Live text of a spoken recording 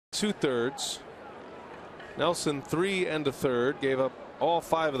2/3. Nelson 3 1/3, gave up all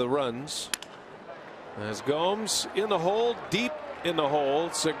 5 of the runs. As Gomes in the hole, deep in the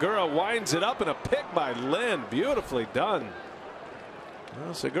hole. Segura winds it up, and a pick by Lynn, beautifully done.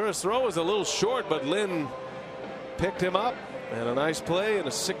 Well, Segura's throw was a little short, but Lynn picked him up, and a nice play and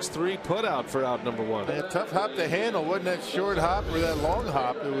a 6-3 put out for out number 1. A tough hop to handle. Wasn't that short hop or that long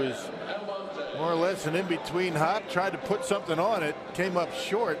hop? It was more or less an in-between hop. Tried to put something on it, came up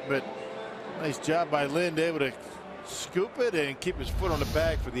short, but nice job by Lynn to able to scoop it and keep his foot on the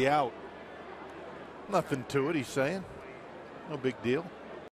bag for the out. Nothing to it, he's saying. No big deal.